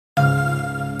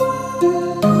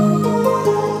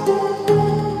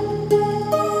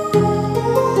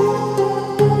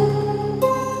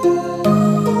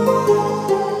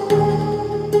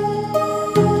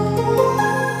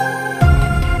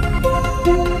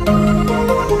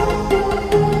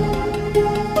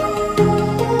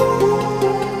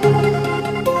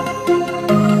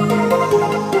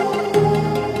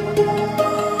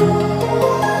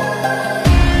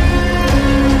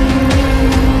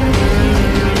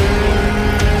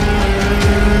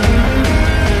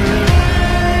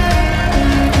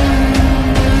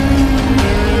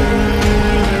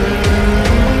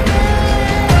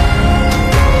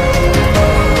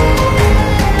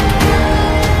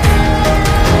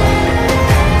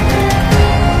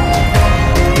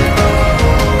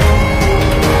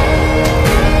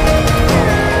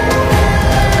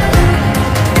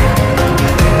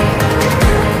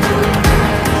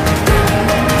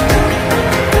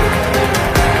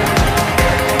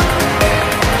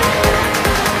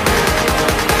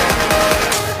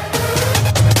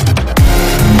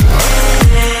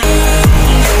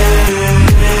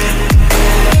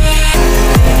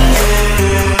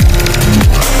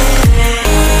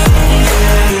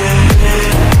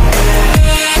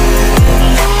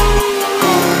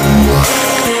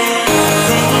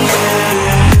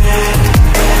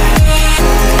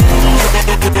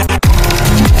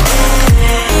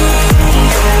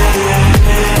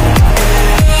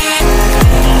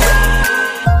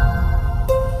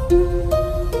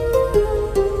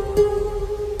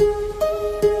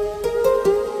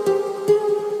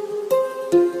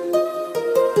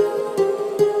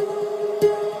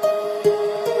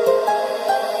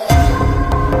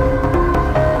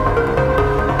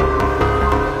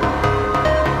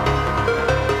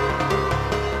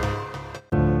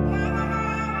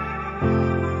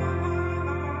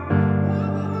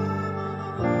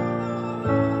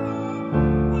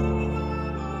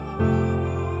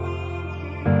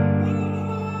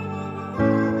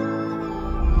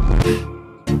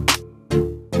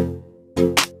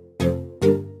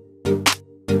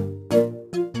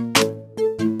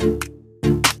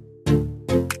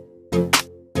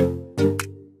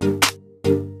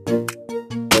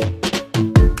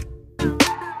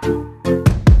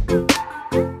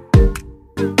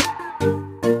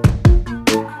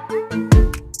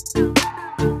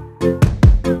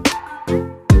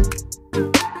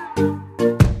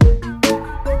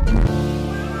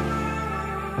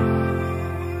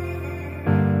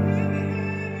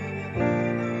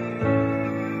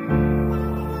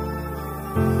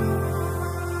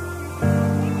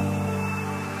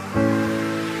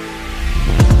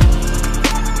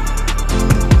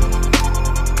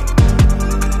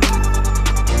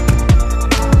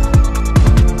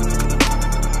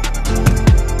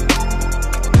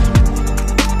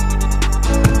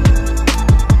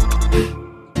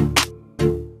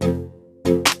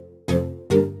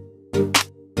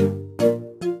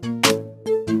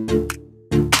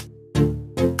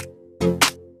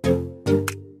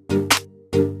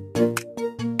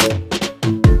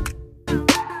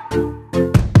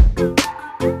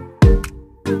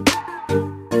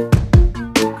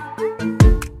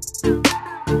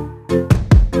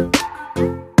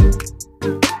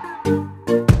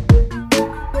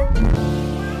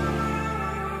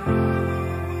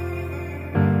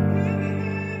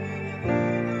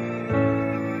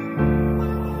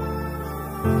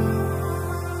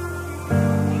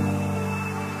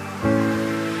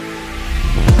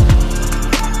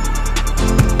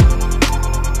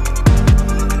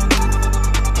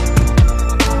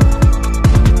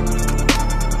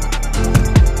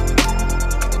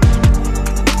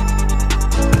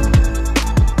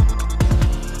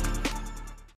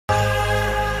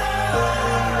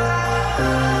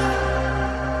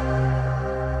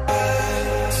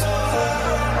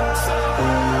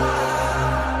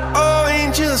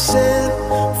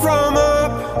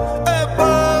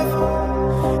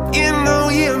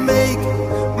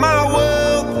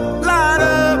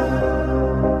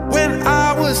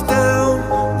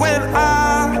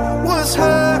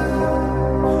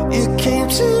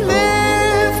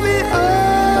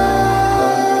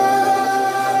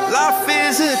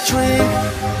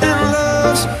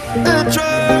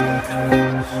drunk.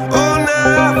 Oh,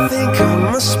 now I think I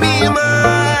must be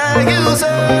my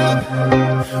user.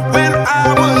 When I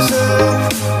was a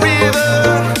river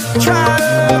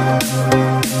trotter,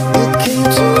 it came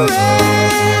to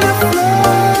rain and flood.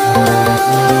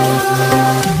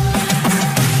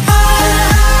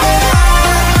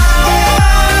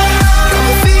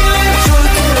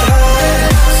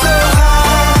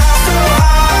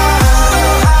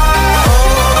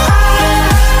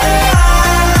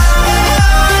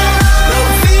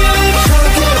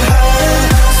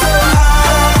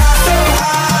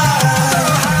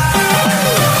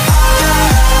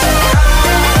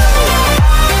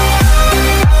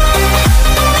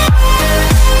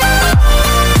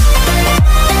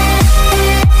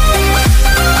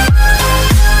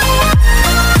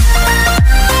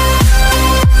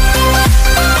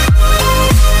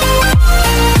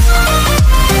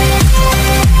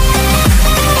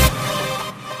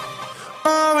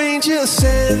 Angel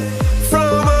sent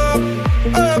from up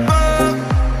above.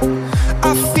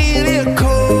 I feel it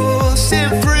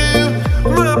coursing through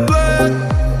my blood.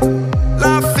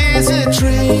 Life is a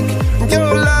drink,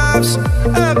 your love's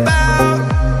about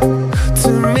to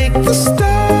make the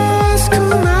stars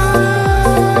come out.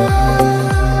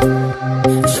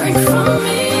 Drink from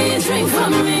me, drink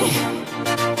from me.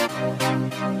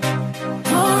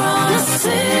 Pour on a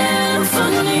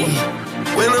symphony.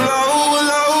 When I'm low,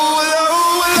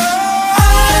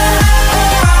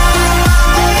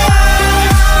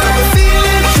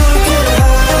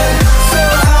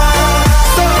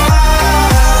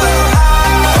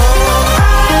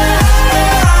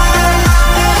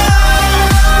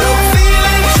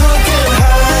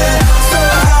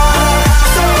 so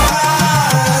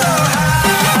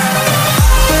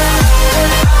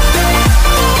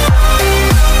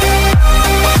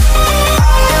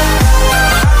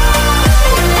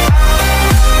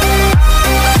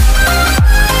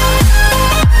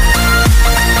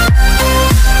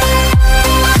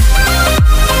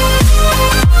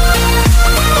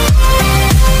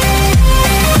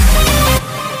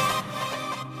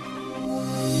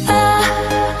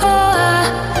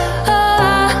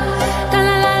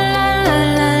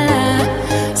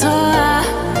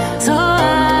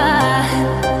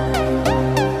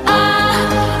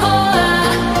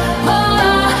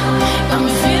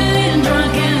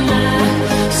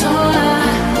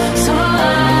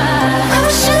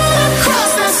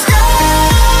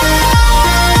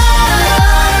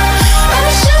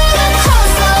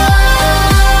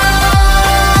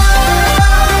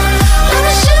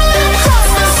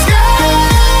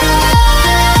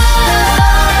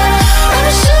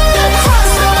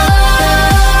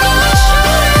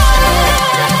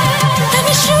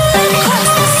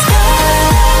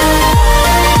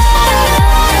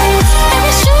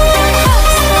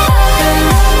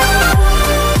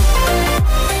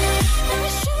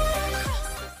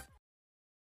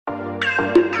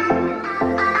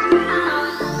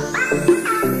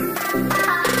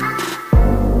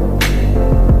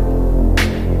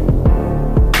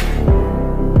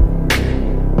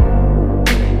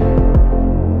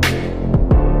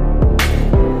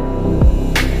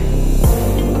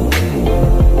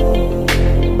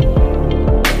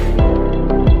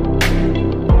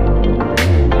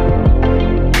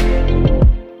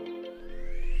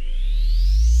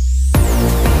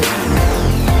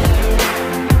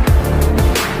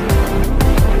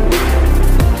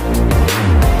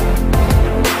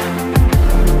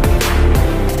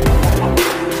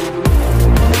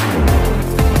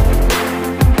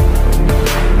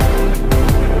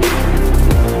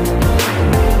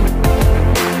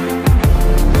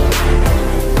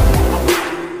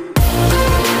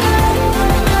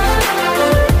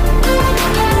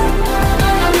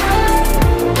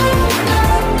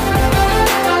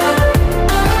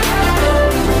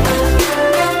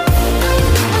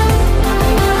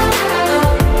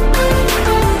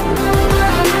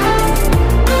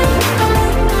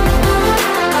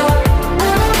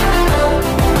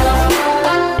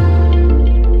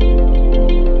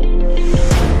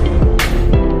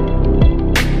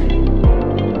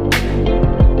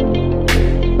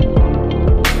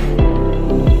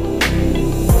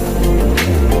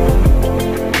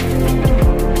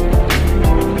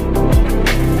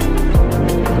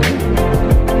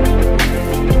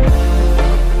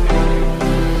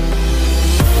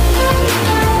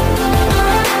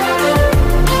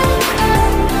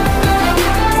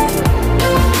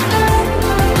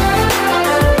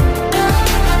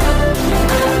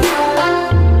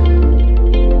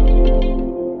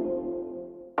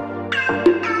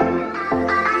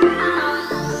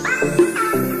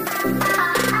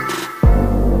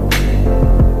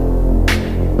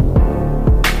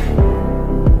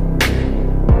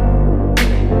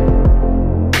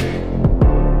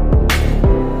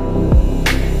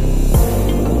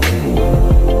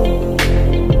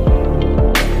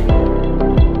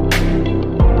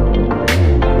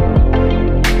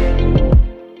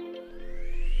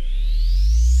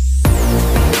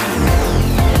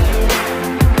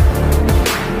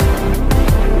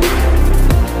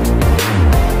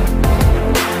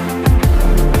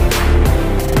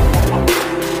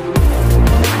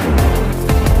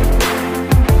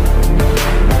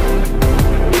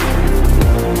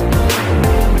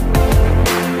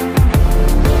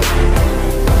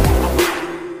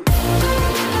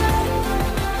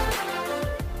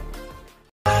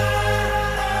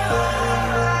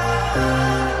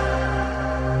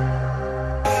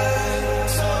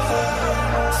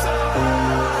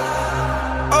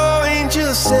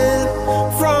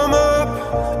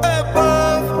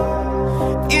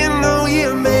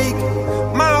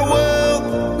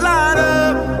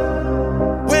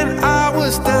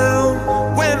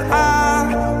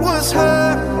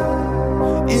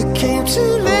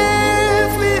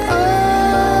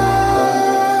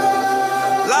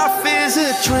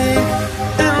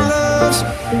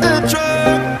a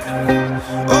drug.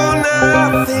 Oh,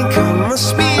 now I think I must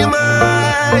be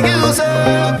my user.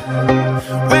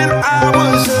 When I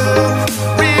was a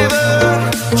river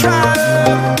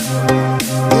trotter,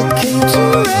 it came to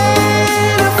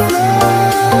rain and flood.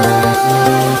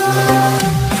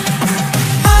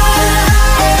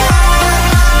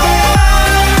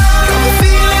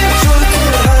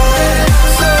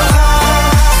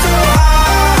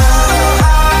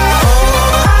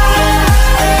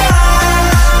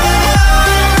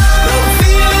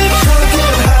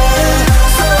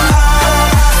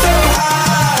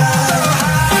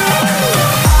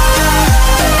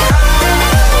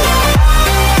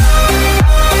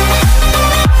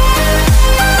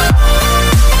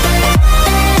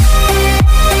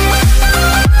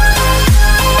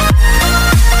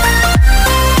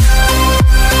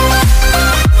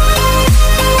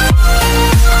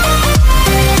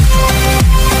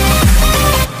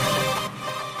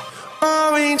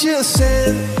 Angel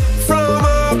sent from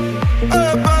up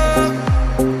above.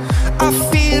 I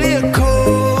feel it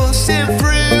coursing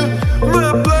through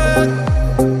my blood.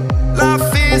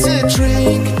 Life is a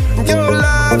drink, your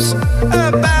love's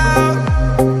about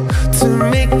to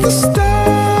make the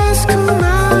stars come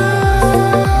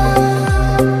out.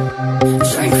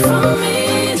 Drink from me,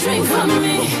 drink from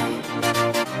me.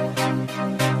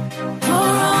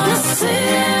 Pour on a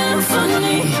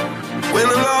symphony. When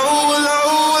I'm low,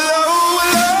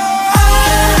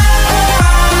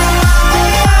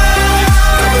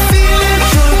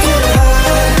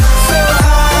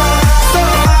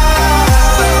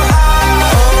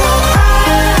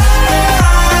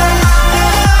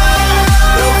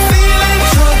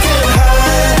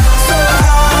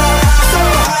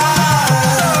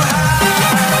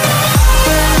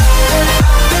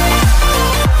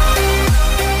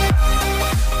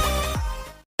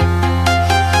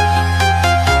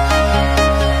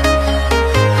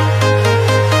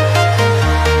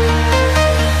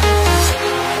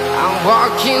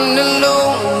 walking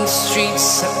alone, the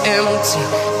streets are empty.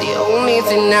 The only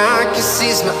thing I can see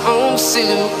is my own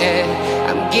silhouette.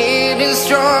 I'm getting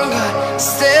stronger,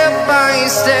 step by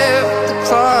step. The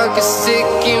clock is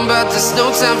ticking, but there's no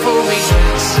time for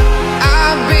regrets.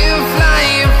 I've been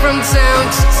flying from town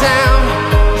to town,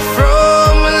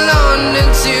 from London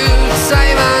to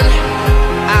Taiwan.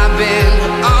 I've been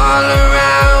all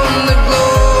around the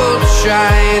globe,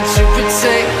 trying to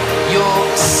protect your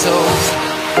soul.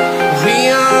 We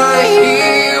are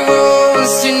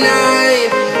heroes tonight.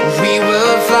 We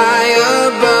will fly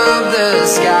above the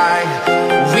sky.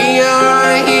 We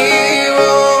are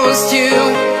heroes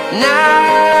tonight.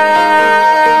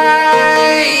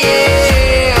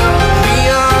 Yeah. We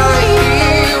are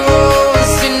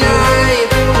heroes tonight.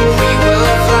 We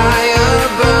will fly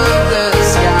above the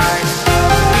sky.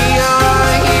 We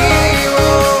are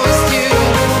heroes tonight.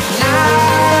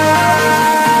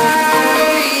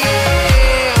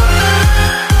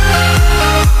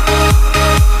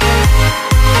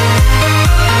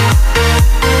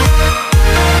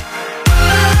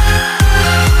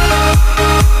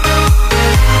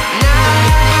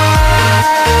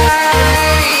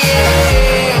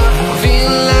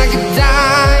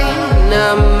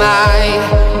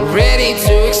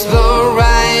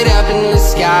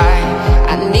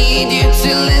 I need you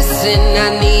to listen, I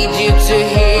need you to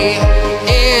hear,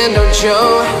 and don't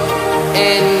show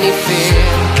any fear.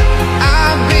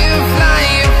 I've been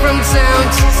flying from town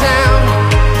to town.